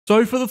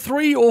So for the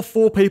 3 or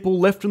 4 people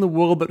left in the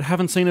world that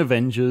haven't seen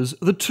Avengers,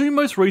 the 2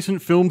 most recent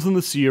films in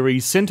the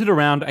series centered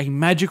around a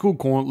magical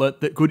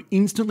gauntlet that could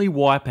instantly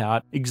wipe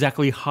out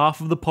exactly half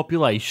of the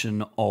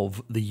population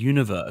of the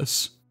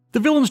universe.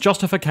 The villain's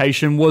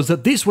justification was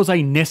that this was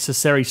a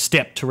necessary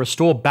step to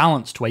restore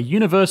balance to a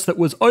universe that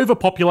was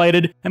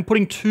overpopulated and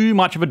putting too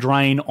much of a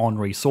drain on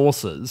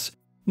resources.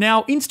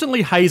 Now,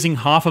 instantly hazing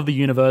half of the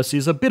universe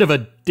is a bit of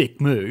a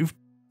dick move,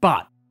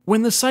 but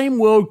when the same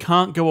world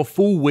can't go a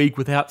full week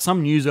without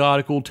some news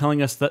article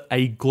telling us that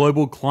a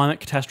global climate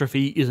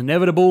catastrophe is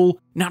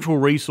inevitable, natural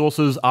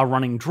resources are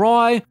running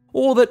dry,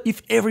 or that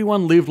if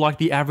everyone lived like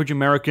the average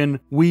American,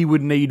 we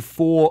would need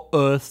 4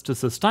 Earths to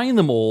sustain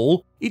them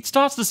all, it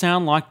starts to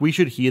sound like we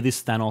should hear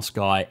this Thanos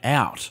guy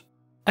out.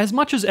 As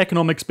much as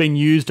economics being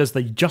used as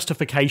the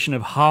justification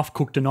of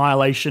half-cooked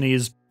annihilation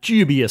is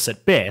dubious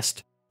at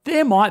best,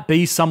 there might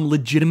be some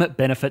legitimate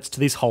benefits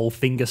to this whole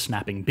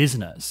finger-snapping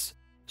business.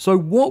 So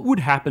what would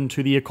happen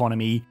to the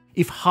economy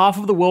if half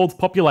of the world's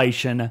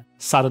population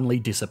suddenly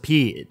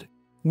disappeared?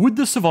 Would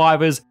the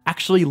survivors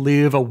actually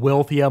live a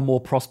wealthier,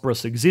 more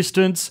prosperous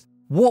existence?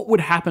 What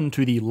would happen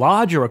to the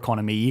larger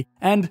economy?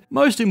 And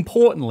most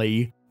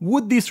importantly,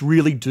 would this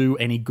really do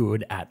any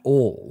good at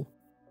all?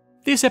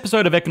 This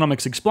episode of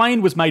Economics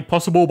Explained was made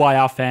possible by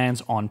our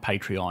fans on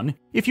Patreon.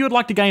 If you would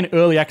like to gain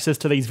early access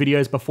to these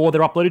videos before they're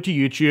uploaded to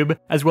YouTube,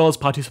 as well as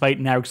participate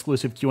in our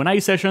exclusive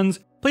Q&A sessions,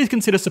 please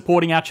consider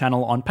supporting our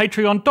channel on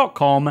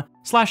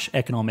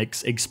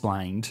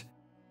patreon.com/economicsexplained.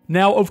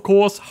 Now, of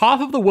course, half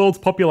of the world's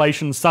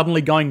population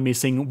suddenly going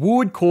missing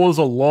would cause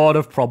a lot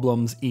of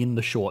problems in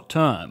the short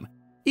term.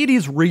 It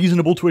is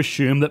reasonable to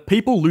assume that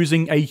people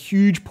losing a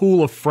huge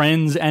pool of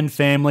friends and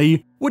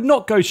family would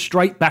not go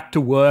straight back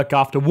to work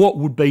after what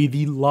would be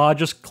the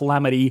largest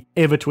calamity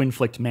ever to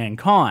inflict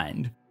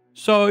mankind.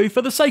 So,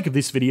 for the sake of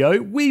this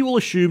video, we will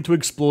assume to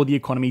explore the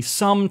economy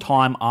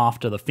sometime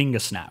after the finger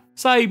snap,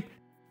 say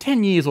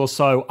 10 years or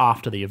so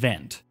after the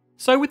event.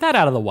 So with that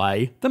out of the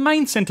way, the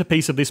main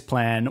centerpiece of this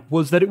plan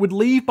was that it would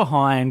leave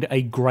behind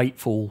a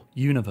grateful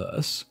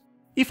universe.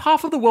 If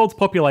half of the world's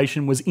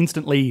population was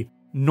instantly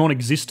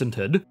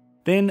non-existented,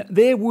 then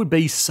there would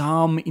be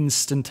some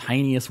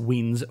instantaneous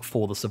wins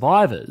for the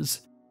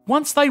survivors.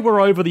 Once they were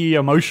over the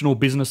emotional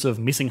business of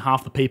missing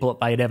half the people that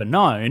they had ever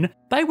known,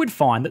 they would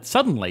find that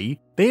suddenly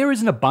there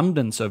is an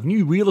abundance of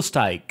new real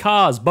estate,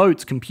 cars,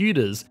 boats,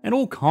 computers, and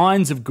all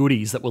kinds of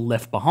goodies that were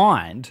left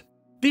behind.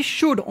 This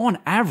should, on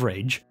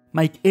average,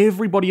 make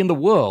everybody in the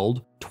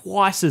world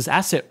twice as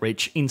asset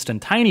rich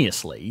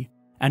instantaneously,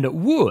 and it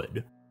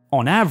would,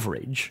 on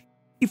average.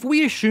 If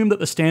we assume that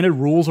the standard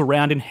rules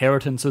around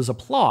inheritances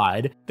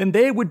applied, then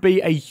there would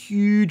be a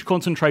huge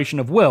concentration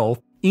of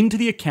wealth into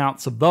the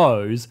accounts of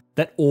those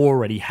that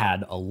already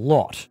had a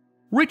lot.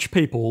 Rich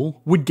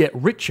people would get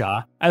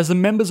richer as the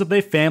members of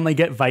their family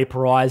get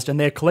vaporized and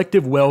their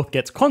collective wealth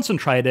gets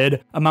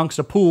concentrated amongst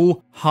a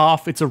pool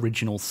half its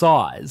original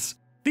size.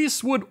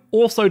 This would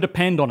also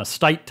depend on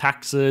estate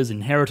taxes,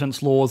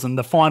 inheritance laws, and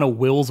the final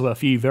wills of a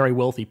few very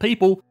wealthy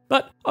people,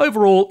 but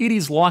overall it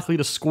is likely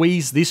to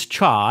squeeze this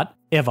chart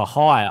ever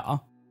higher.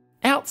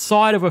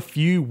 Outside of a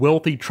few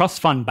wealthy trust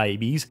fund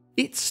babies,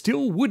 it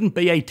still wouldn't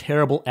be a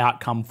terrible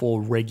outcome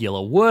for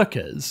regular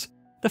workers.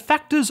 The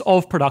factors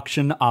of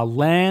production are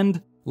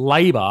land,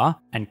 labour,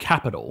 and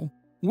capital.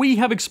 We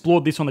have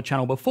explored this on the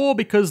channel before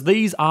because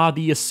these are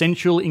the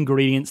essential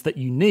ingredients that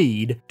you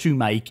need to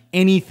make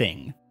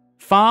anything.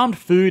 Farmed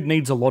food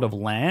needs a lot of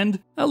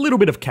land, a little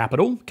bit of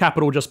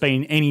capital just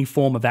being any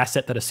form of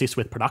asset that assists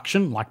with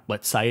production, like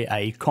let's say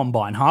a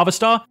combine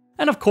harvester,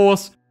 and of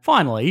course,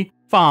 finally,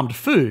 farmed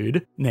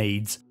food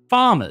needs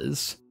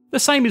farmers. The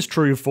same is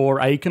true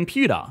for a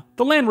computer.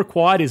 The land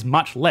required is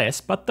much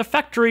less, but the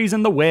factories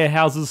and the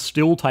warehouses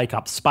still take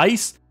up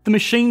space, the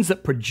machines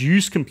that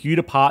produce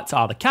computer parts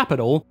are the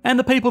capital, and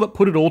the people that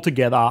put it all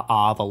together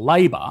are the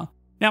labour.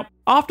 Now,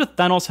 after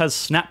Thanos has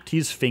snapped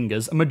his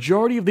fingers, a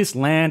majority of this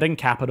land and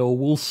capital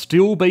will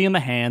still be in the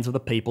hands of the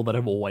people that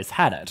have always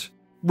had it.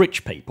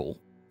 Rich people.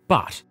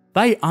 But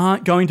they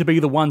aren't going to be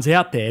the ones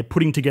out there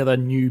putting together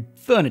new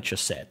furniture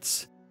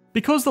sets.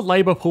 Because the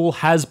labour pool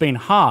has been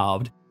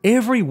halved,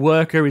 every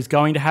worker is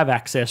going to have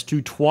access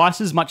to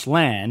twice as much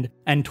land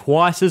and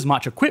twice as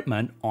much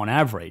equipment on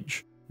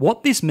average.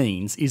 What this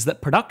means is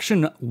that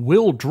production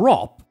will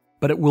drop,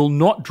 but it will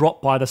not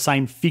drop by the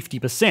same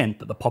 50%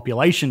 that the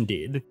population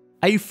did.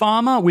 A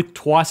farmer with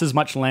twice as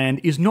much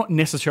land is not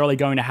necessarily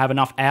going to have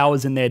enough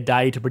hours in their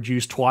day to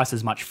produce twice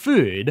as much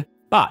food,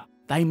 but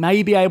they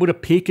may be able to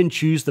pick and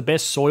choose the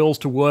best soils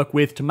to work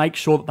with to make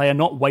sure that they are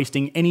not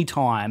wasting any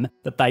time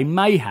that they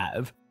may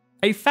have.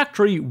 A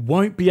factory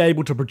won't be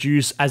able to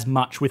produce as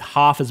much with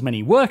half as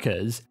many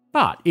workers,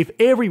 but if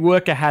every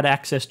worker had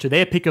access to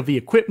their pick of the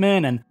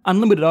equipment and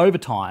unlimited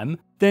overtime,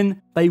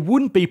 then they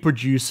wouldn't be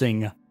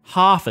producing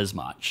half as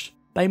much.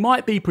 They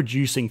might be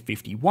producing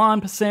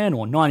 51%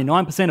 or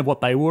 99% of what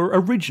they were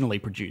originally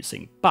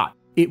producing, but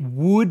it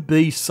would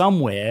be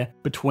somewhere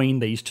between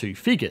these two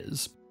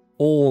figures,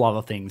 all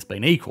other things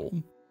being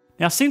equal.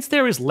 Now, since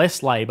there is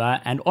less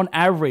labour and on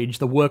average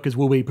the workers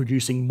will be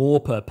producing more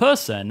per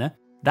person,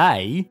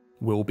 they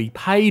will be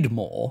paid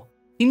more,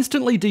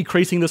 instantly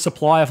decreasing the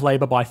supply of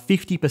labour by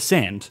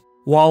 50%,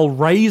 while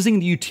raising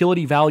the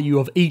utility value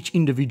of each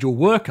individual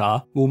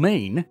worker will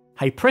mean,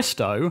 hey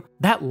presto,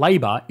 that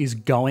labour is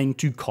going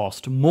to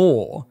cost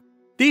more.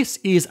 This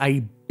is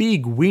a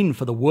big win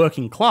for the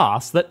working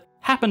class that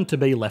happen to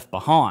be left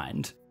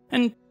behind.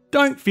 And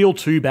don't feel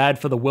too bad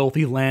for the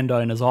wealthy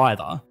landowners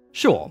either.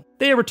 Sure,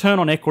 their return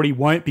on equity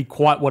won't be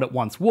quite what it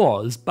once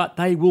was, but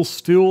they will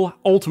still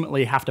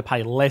ultimately have to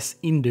pay less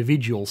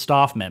individual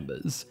staff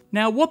members.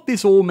 Now, what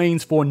this all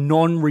means for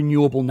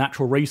non-renewable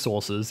natural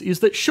resources is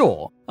that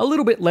sure, a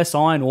little bit less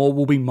iron ore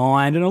will be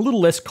mined and a little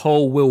less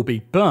coal will be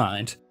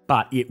burnt,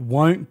 but it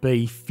won't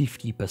be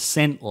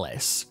 50%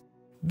 less.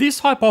 This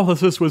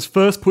hypothesis was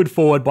first put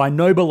forward by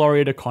Nobel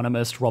laureate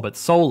economist Robert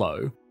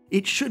Solow.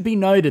 It should be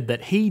noted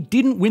that he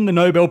didn't win the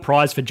Nobel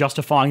Prize for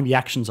justifying the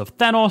actions of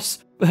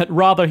Thanos, but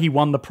rather he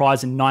won the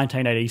prize in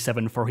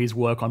 1987 for his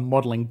work on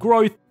modelling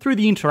growth through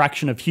the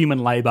interaction of human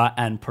labour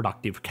and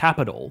productive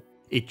capital.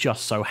 It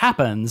just so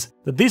happens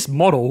that this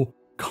model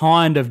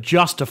kind of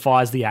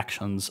justifies the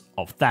actions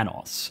of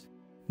Thanos.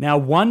 Now,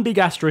 one big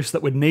asterisk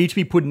that would need to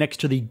be put next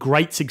to the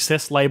great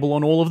success label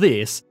on all of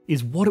this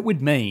is what it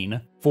would mean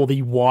for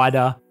the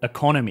wider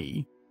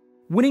economy.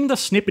 Winning the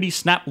Snippety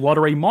Snap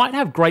lottery might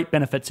have great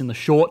benefits in the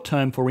short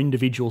term for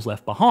individuals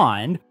left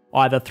behind,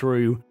 either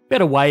through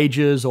better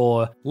wages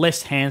or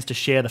less hands to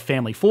share the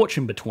family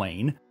fortune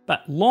between,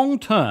 but long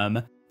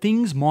term,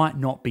 things might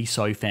not be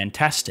so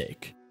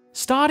fantastic.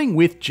 Starting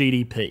with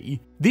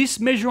GDP, this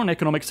measure on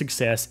economic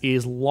success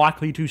is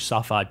likely to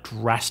suffer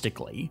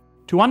drastically.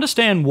 To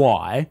understand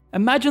why,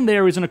 imagine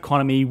there is an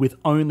economy with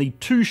only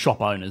 2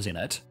 shop owners in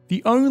it.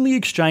 The only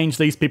exchange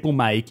these people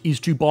make is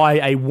to buy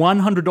a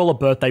 $100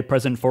 birthday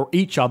present for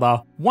each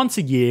other once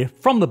a year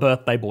from the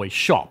birthday boy's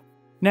shop.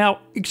 Now,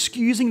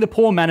 excusing the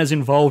poor manners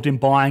involved in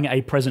buying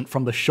a present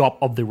from the shop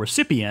of the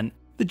recipient,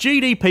 the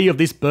GDP of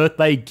this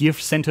birthday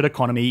gift-centered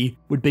economy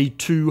would be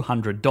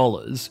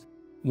 $200.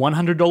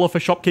 $100 for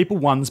shopkeeper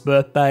 1's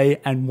birthday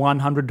and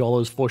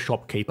 $100 for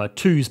shopkeeper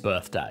 2's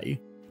birthday.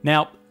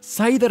 Now,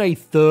 say that a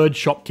third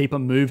shopkeeper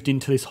moved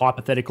into this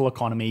hypothetical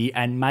economy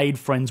and made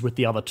friends with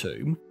the other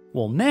 2.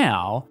 Well,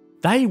 now,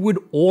 they would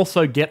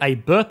also get a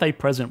birthday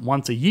present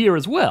once a year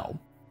as well.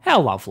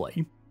 How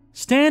lovely.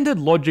 Standard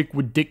logic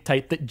would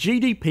dictate that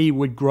GDP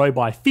would grow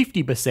by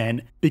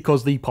 50%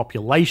 because the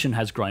population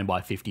has grown by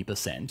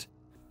 50%.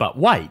 But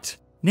wait,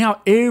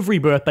 now every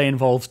birthday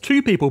involves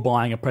 2 people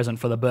buying a present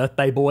for the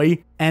birthday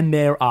boy, and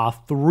there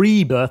are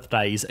 3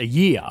 birthdays a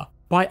year.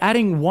 By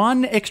adding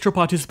 1 extra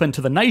participant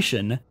to the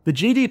nation, the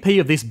GDP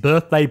of this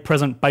birthday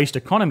present-based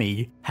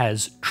economy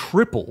has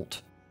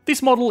tripled.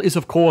 This model is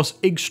of course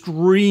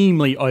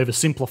extremely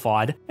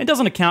oversimplified and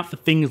doesn't account for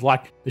things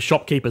like the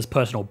shopkeeper's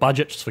personal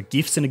budgets for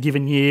gifts in a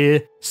given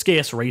year,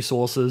 scarce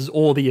resources,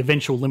 or the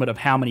eventual limit of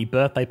how many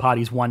birthday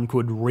parties one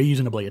could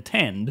reasonably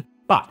attend,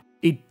 but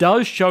it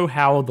does show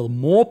how the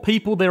more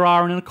people there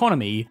are in an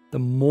economy, the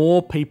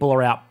more people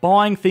are out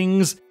buying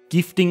things,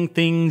 gifting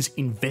things,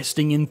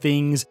 investing in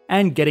things,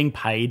 and getting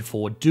paid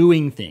for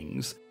doing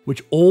things,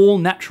 which all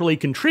naturally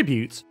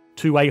contributes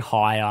to a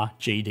higher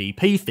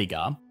GDP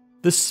figure.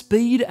 The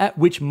speed at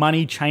which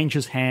money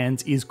changes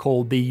hands is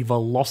called the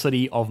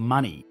velocity of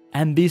money,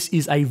 and this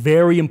is a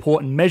very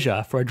important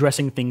measure for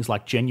addressing things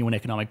like genuine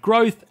economic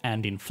growth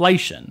and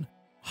inflation.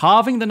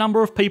 Halving the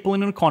number of people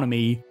in an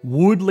economy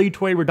would lead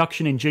to a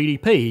reduction in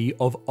GDP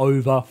of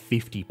over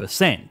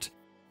 50%.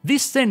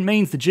 This then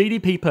means the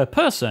GDP per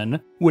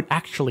person would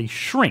actually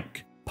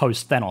shrink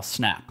post-Thanos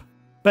snap.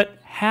 But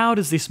how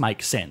does this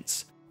make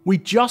sense? We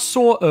just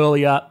saw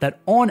earlier that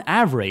on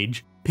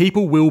average,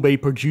 people will be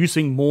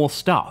producing more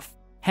stuff.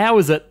 How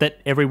is it that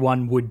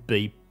everyone would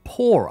be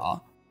poorer?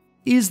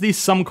 Is this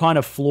some kind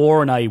of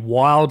flaw in a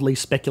wildly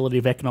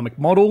speculative economic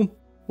model?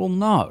 Well,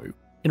 no.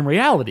 In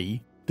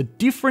reality, the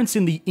difference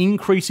in the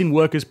increase in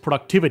workers'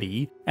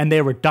 productivity and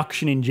their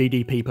reduction in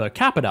GDP per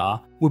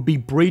capita would be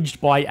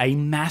bridged by a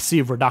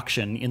massive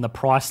reduction in the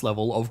price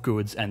level of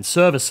goods and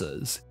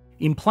services.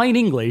 In plain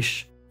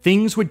English,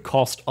 things would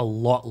cost a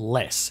lot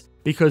less,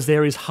 because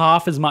there is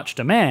half as much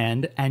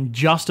demand and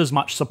just as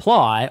much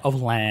supply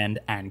of land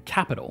and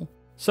capital.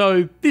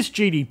 So this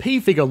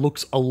GDP figure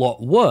looks a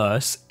lot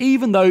worse,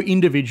 even though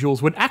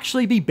individuals would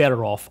actually be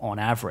better off on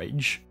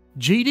average.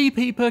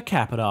 GDP per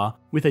capita,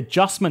 with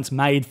adjustments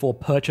made for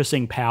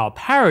purchasing power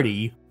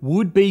parity,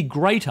 would be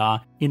greater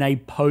in a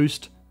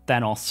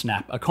post-Thanos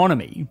snap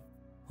economy.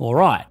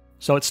 Alright,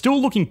 so it's still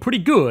looking pretty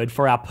good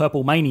for our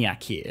purple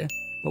maniac here,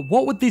 but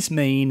what would this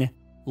mean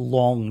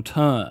long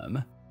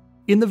term?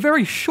 In the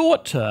very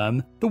short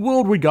term, the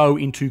world would go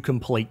into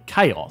complete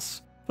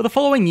chaos. For the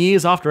following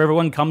years after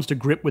everyone comes to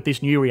grip with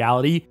this new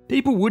reality,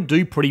 people would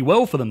do pretty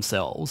well for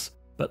themselves.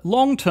 But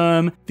long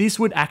term, this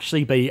would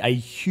actually be a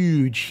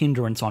huge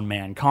hindrance on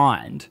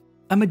mankind.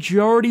 A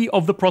majority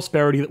of the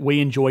prosperity that we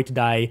enjoy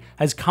today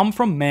has come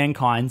from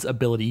mankind's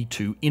ability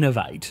to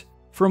innovate.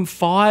 For From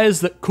fires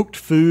that cooked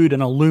food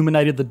and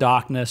illuminated the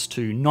darkness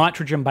to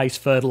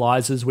nitrogen-based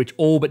fertilizers which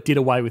all but did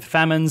away with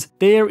famines,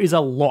 there is a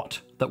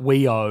lot that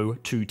we owe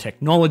to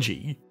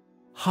technology.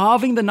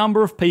 Halving the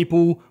number of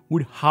people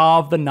would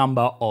halve the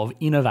number of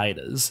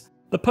innovators.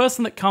 The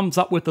person that comes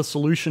up with a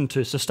solution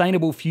to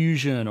sustainable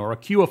fusion or a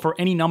cure for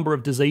any number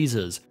of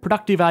diseases,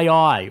 productive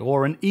AI,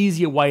 or an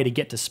easier way to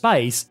get to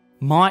space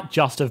might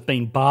just have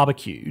been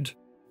barbecued.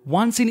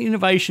 Once an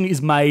innovation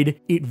is made,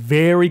 it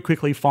very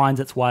quickly finds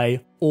its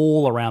way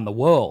all around the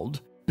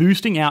world,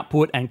 boosting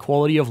output and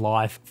quality of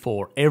life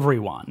for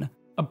everyone.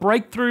 A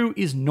breakthrough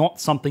is not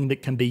something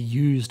that can be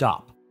used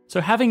up, so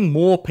having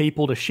more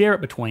people to share it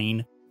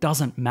between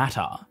doesn't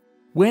matter.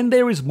 When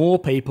there is more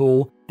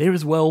people, there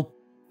is, well,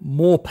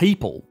 more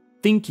people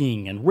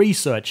thinking and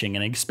researching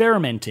and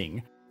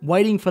experimenting,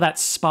 waiting for that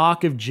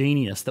spark of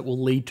genius that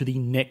will lead to the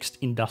next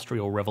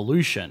industrial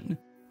revolution.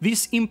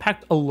 This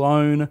impact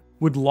alone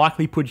would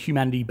likely put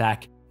humanity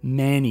back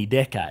many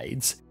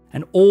decades,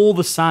 and all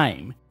the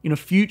same, in a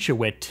future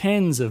where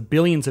tens of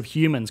billions of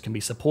humans can be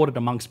supported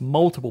amongst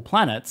multiple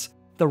planets,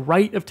 the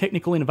rate of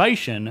technical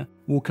innovation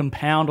will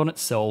compound on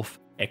itself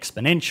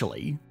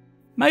exponentially.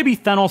 Maybe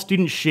Thanos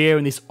didn't share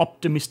in this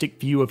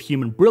optimistic view of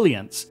human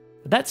brilliance,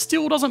 but that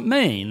still doesn't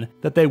mean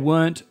that there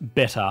weren't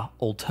better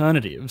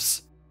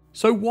alternatives.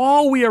 So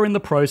while we are in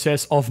the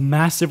process of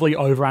massively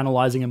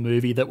overanalyzing a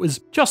movie that was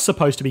just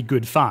supposed to be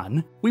good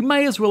fun, we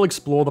may as well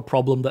explore the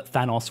problem that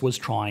Thanos was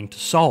trying to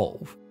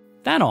solve.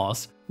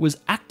 Thanos was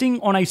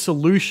acting on a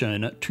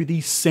solution to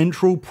the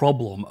central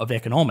problem of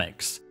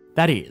economics.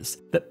 That is,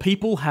 that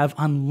people have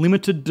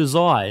unlimited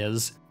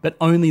desires, but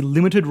only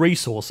limited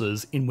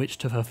resources in which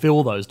to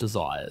fulfill those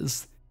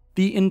desires.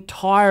 The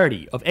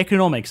entirety of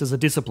economics as a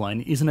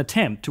discipline is an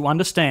attempt to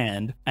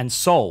understand and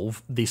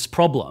solve this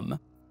problem.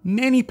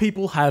 Many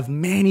people have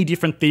many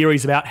different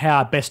theories about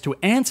how best to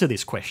answer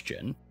this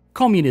question.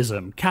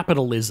 Communism,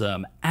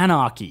 capitalism,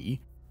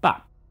 anarchy.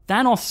 But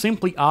Thanos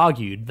simply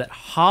argued that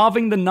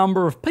halving the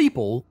number of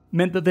people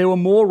meant that there were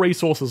more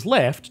resources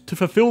left to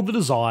fulfill the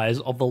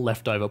desires of the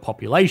leftover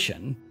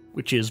population,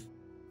 which is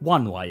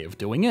one way of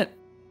doing it.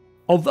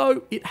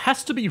 Although it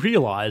has to be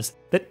realised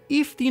that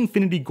if the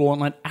Infinity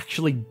Gauntlet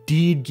actually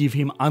did give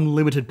him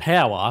unlimited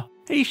power,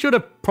 he should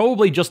have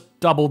probably just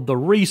doubled the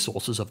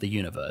resources of the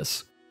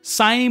universe.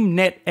 Same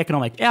net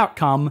economic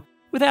outcome,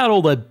 without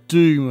all the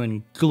doom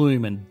and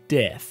gloom and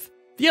death.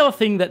 The other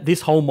thing that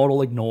this whole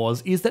model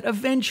ignores is that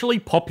eventually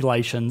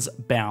populations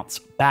bounce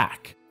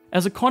back.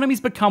 As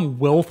economies become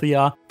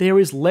wealthier, there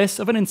is less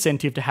of an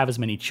incentive to have as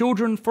many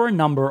children for a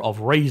number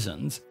of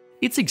reasons.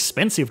 It's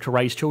expensive to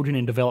raise children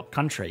in developed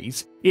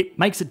countries, it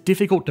makes it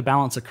difficult to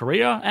balance a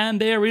career, and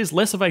there is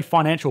less of a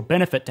financial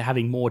benefit to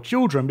having more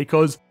children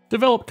because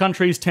developed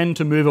countries tend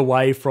to move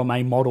away from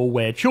a model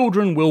where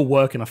children will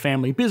work in a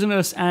family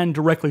business and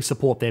directly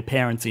support their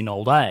parents in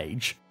old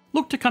age.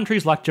 Look to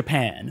countries like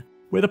Japan,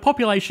 where the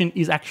population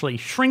is actually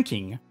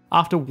shrinking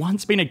after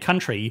once being a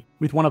country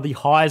with one of the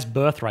highest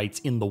birth rates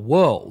in the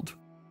world.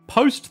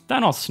 Post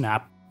Thanos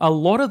snap, a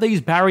lot of these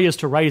barriers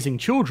to raising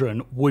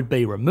children would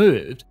be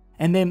removed,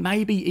 and there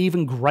may be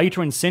even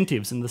greater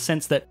incentives in the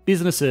sense that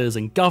businesses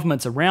and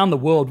governments around the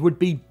world would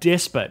be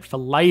desperate for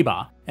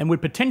labour and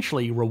would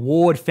potentially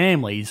reward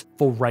families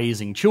for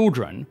raising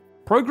children.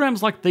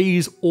 Programs like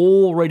these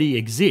already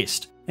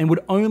exist and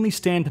would only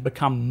stand to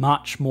become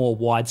much more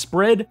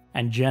widespread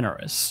and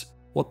generous.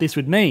 What this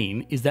would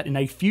mean is that in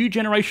a few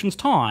generations'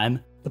 time,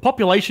 the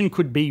population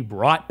could be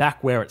right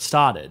back where it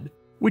started,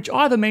 which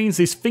either means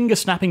this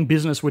finger-snapping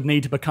business would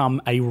need to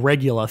become a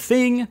regular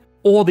thing,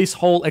 or this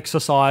whole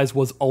exercise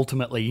was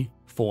ultimately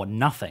for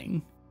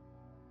nothing.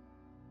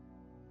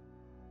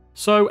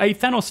 So a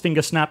Thanos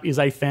finger snap is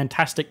a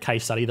fantastic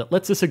case study that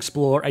lets us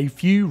explore a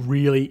few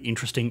really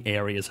interesting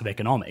areas of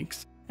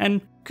economics.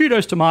 And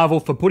kudos to Marvel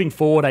for putting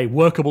forward a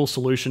workable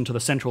solution to the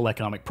central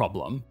economic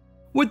problem.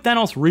 Would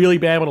Thanos really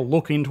be able to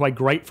look into a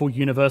grateful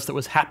universe that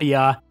was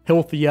happier,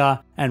 healthier,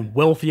 and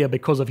wealthier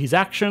because of his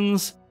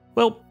actions?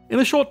 Well, in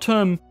the short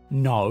term,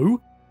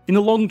 no. In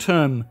the long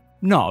term,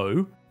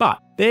 no. But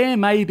there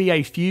may be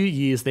a few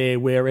years there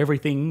where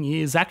everything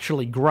is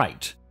actually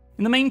great.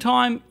 In the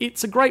meantime,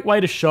 it's a great way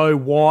to show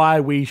why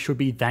we should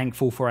be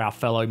thankful for our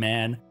fellow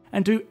man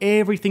and do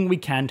everything we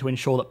can to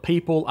ensure that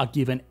people are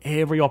given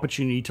every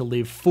opportunity to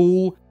live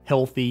full,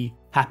 healthy,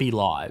 happy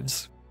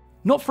lives.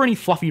 Not for any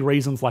fluffy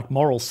reasons like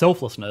moral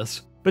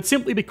selflessness, but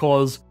simply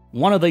because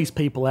one of these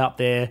people out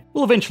there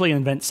will eventually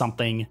invent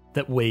something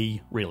that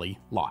we really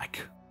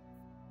like.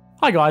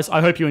 Hi guys, I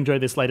hope you enjoyed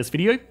this latest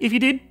video. If you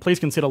did, please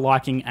consider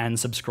liking and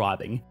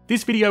subscribing.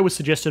 This video was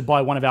suggested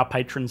by one of our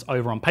patrons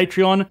over on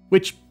Patreon,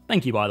 which,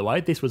 thank you by the way,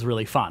 this was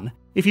really fun.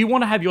 If you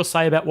want to have your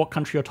say about what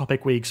country or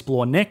topic we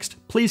explore next,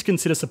 please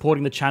consider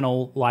supporting the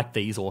channel like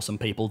these awesome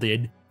people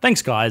did.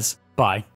 Thanks guys, bye.